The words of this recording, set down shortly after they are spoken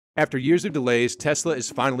After years of delays, Tesla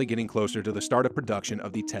is finally getting closer to the start of production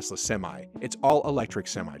of the Tesla Semi, its all-electric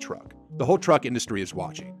semi-truck. The whole truck industry is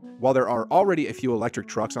watching. While there are already a few electric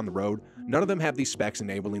trucks on the road, none of them have the specs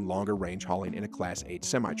enabling longer range hauling in a Class 8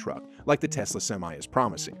 semi-truck, like the Tesla Semi is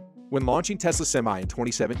promising. When launching Tesla Semi in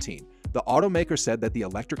 2017, the automaker said that the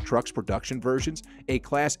electric truck's production versions, a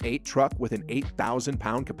Class 8 truck with an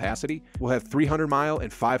 8,000-pound capacity, will have 300-mile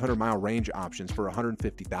and 500-mile range options for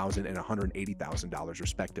 $150,000 and $180,000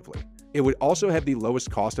 respectively. It would also have the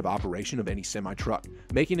lowest cost of operation of any semi-truck,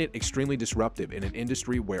 making it extremely disruptive in an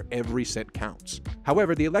industry where every cent counts.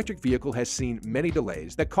 However, the electric vehicle has seen many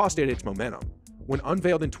delays that cost it its momentum. When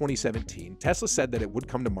unveiled in 2017, Tesla said that it would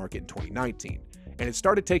come to market in 2019. And it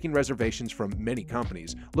started taking reservations from many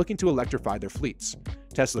companies looking to electrify their fleets.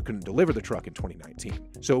 Tesla couldn't deliver the truck in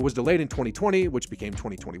 2019, so it was delayed in 2020, which became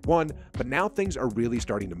 2021, but now things are really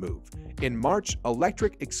starting to move. In March,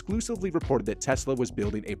 Electrek exclusively reported that Tesla was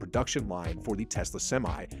building a production line for the Tesla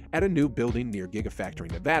Semi at a new building near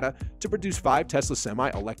Gigafactory Nevada to produce 5 Tesla Semi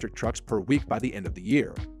electric trucks per week by the end of the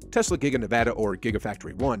year. Tesla Giga Nevada, or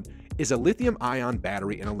Gigafactory 1, is a lithium-ion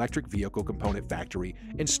battery and electric vehicle component factory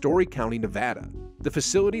in Story County, Nevada. The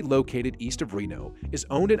facility, located east of Reno, is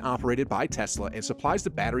owned and operated by Tesla and supplies the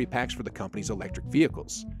battery packs for the company's electric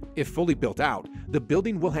vehicles. If fully built out, the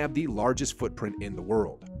building will have the largest footprint in the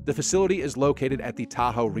world. The facility is located at the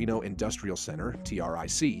Tahoe Reno Industrial Center,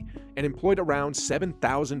 TRIC, and employed around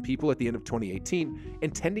 7,000 people at the end of 2018,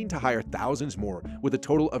 intending to hire thousands more with a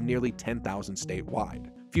total of nearly 10,000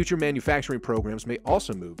 statewide. Future manufacturing programs may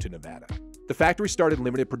also move to Nevada. The factory started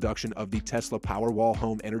limited production of the Tesla Powerwall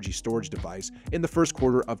home energy storage device in the first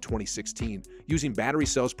quarter of 2016, using battery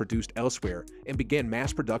cells produced elsewhere, and began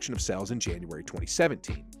mass production of cells in January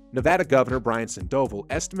 2017. Nevada Governor Brian Sandoval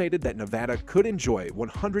estimated that Nevada could enjoy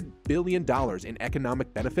 $100 billion in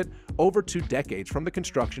economic benefit over 2 decades from the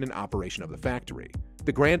construction and operation of the factory.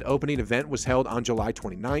 The grand opening event was held on July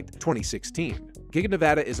 29, 2016. Giga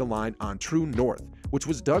Nevada is aligned on True North, which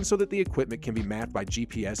was done so that the equipment can be mapped by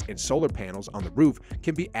GPS and solar panels on the roof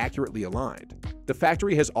can be accurately aligned. The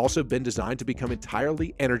factory has also been designed to become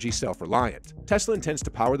entirely energy self-reliant. Tesla intends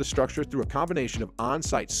to power the structure through a combination of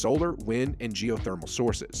on-site solar, wind, and geothermal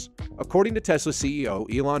sources. According to Tesla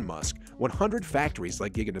CEO Elon Musk, 100 factories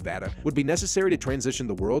like Giga Nevada would be necessary to transition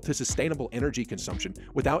the world to sustainable energy consumption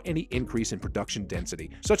without any increase in production density,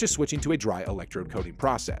 such as switching to a dry electrode coating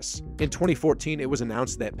process. In 2014, it was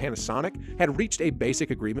announced that Panasonic had reached a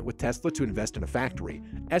basic agreement with Tesla to invest in a factory,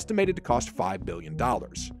 estimated to cost $5 billion.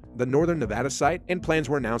 The Northern Nevada site and plans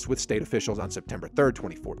were announced with state officials on September 3,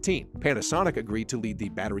 2014. Panasonic agreed to lead the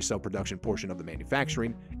battery cell production portion of the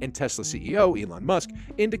manufacturing, and Tesla CEO Elon Musk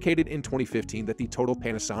indicated in 2015 that the total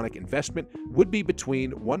Panasonic investment would be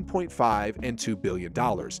between $1.5 and $2 billion,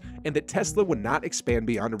 and that Tesla would not expand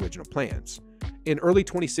beyond original plans. In early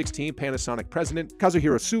 2016, Panasonic president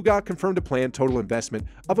Kazuhiro Suga confirmed a planned total investment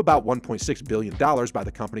of about $1.6 billion by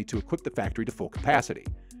the company to equip the factory to full capacity.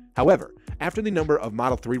 However, after the number of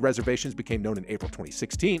Model 3 reservations became known in April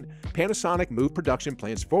 2016, Panasonic moved production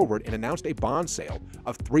plans forward and announced a bond sale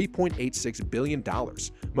of $3.86 billion,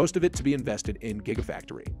 most of it to be invested in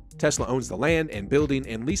Gigafactory. Tesla owns the land and building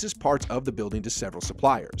and leases parts of the building to several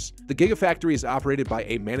suppliers. The Gigafactory is operated by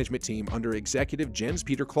a management team under executive Jens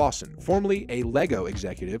Peter Clausen, formerly a Lego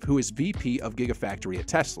executive who is VP of Gigafactory at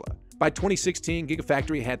Tesla. By 2016,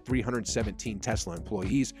 Gigafactory had 317 Tesla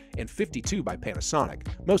employees and 52 by Panasonic,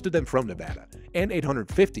 most of them from Nevada, and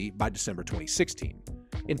 850 by December 2016.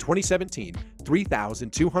 In 2017,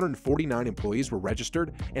 3,249 employees were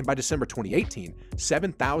registered, and by December 2018,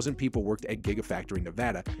 7,000 people worked at Gigafactory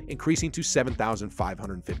Nevada, increasing to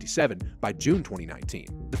 7,557 by June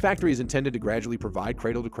 2019. The factory is intended to gradually provide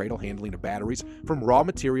cradle-to-cradle handling of batteries from raw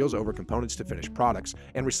materials over components to finished products,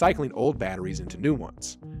 and recycling old batteries into new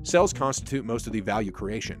ones. Cells constitute most of the value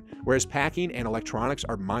creation, whereas packing and electronics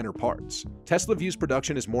are minor parts. Tesla views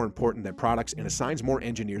production as more important than products and assigns more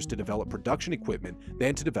engineers to develop production equipment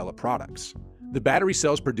than to develop products. The battery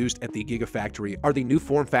cells produced at the Gigafactory are the new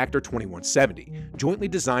form factor 2170, jointly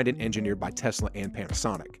designed and engineered by Tesla and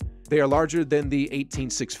Panasonic. They are larger than the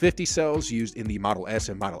 18650 cells used in the Model S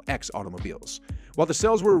and Model X automobiles. While the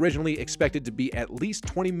cells were originally expected to be at least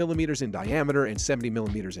 20 millimeters in diameter and 70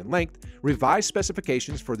 millimeters in length, revised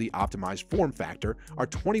specifications for the optimized form factor are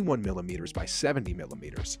 21 millimeters by 70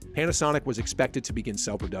 millimeters. Panasonic was expected to begin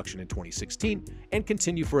cell production in 2016 and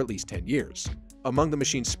continue for at least 10 years. Among the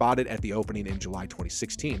machines spotted at the opening in July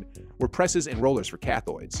 2016 were presses and rollers for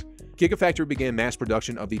cathodes. Gigafactory began mass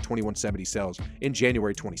production of the 2170 cells in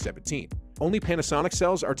January 2017. Only Panasonic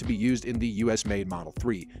cells are to be used in the US-made Model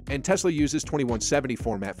 3, and Tesla uses 2170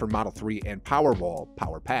 format for Model 3 and Powerwall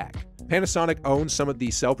Power Pack. Panasonic owns some of the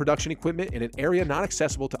cell production equipment in an area not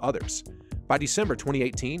accessible to others. By December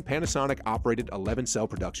 2018, Panasonic operated 11 cell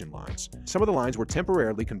production lines. Some of the lines were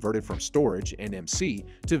temporarily converted from storage (NMC)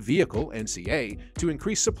 to vehicle (NCA) to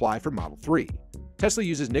increase supply for Model 3. Tesla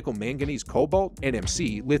uses nickel manganese cobalt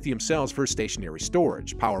 (NMC) lithium cells for stationary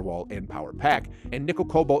storage, Powerwall and Power Pack, and nickel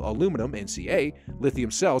cobalt aluminum (NCA)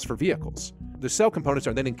 lithium cells for vehicles. The cell components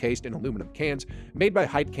are then encased in aluminum cans made by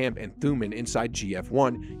Heitkamp and Thumann inside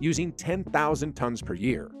GF1 using 10,000 tons per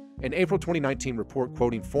year. An April 2019 report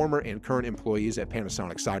quoting former and current employees at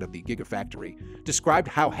Panasonic's side of the Gigafactory described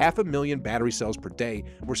how 500,000 battery cells per day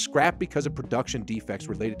were scrapped because of production defects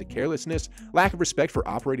related to carelessness, lack of respect for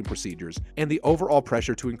operating procedures, and the overall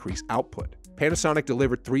pressure to increase output. Panasonic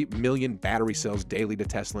delivered 3 million battery cells daily to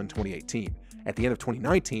Tesla in 2018. At the end of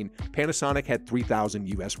 2019, Panasonic had 3,000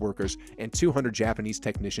 US workers and 200 Japanese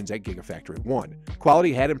technicians at Gigafactory 1.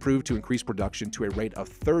 Quality had improved to increase production to a rate of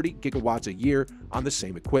 30 gigawatts a year on the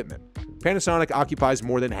same equipment. Panasonic occupies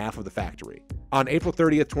more than half of the factory. On April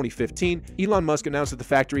 30th, 2015, Elon Musk announced that the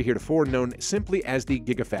factory, heretofore known simply as the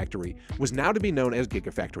Gigafactory, was now to be known as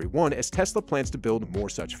Gigafactory 1, as Tesla plans to build more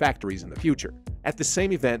such factories in the future. At the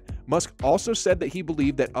same event, Musk also said that he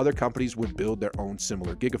believed that other companies would build their own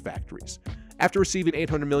similar Gigafactories. After receiving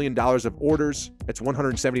 $800 million of orders, that's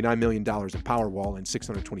 $179 million in Powerwall and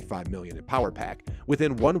 $625 million in Power Pack,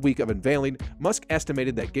 within 1 week of unveiling, Musk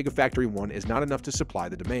estimated that Gigafactory 1 is not enough to supply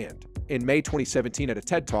the demand. In May 2017 at a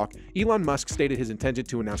TED Talk, Elon Musk stated his intention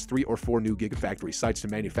to announce 3 or 4 new Gigafactory sites to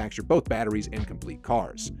manufacture both batteries and complete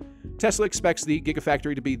cars. Tesla expects the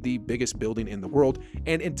Gigafactory to be the biggest building in the world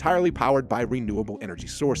and entirely powered by renewable energy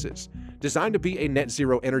sources. Designed to be a net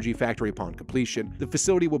zero energy factory upon completion, the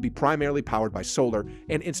facility will be primarily powered by solar,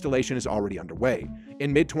 and installation is already underway.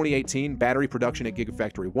 In mid-2018, battery production at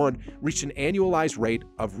Gigafactory 1 reached an annualized rate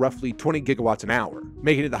of roughly 20 gigawatts an hour,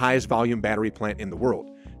 making it the highest volume battery plant in the world.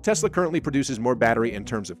 Tesla currently produces more battery in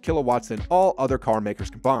terms of kilowatts than all other car makers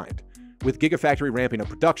combined. With Gigafactory ramping up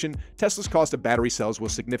production, Tesla's cost of battery cells will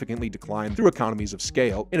significantly decline through economies of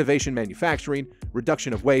scale, innovation manufacturing,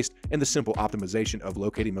 reduction of waste, and the simple optimization of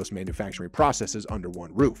locating most manufacturing processes under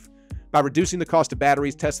one roof. By reducing the cost of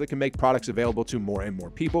batteries, Tesla can make products available to more and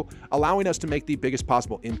more people, allowing us to make the biggest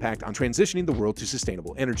possible impact on transitioning the world to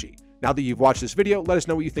sustainable energy. Now that you've watched this video, let us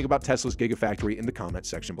know what you think about Tesla's Gigafactory in the comments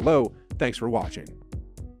section below. Thanks for watching.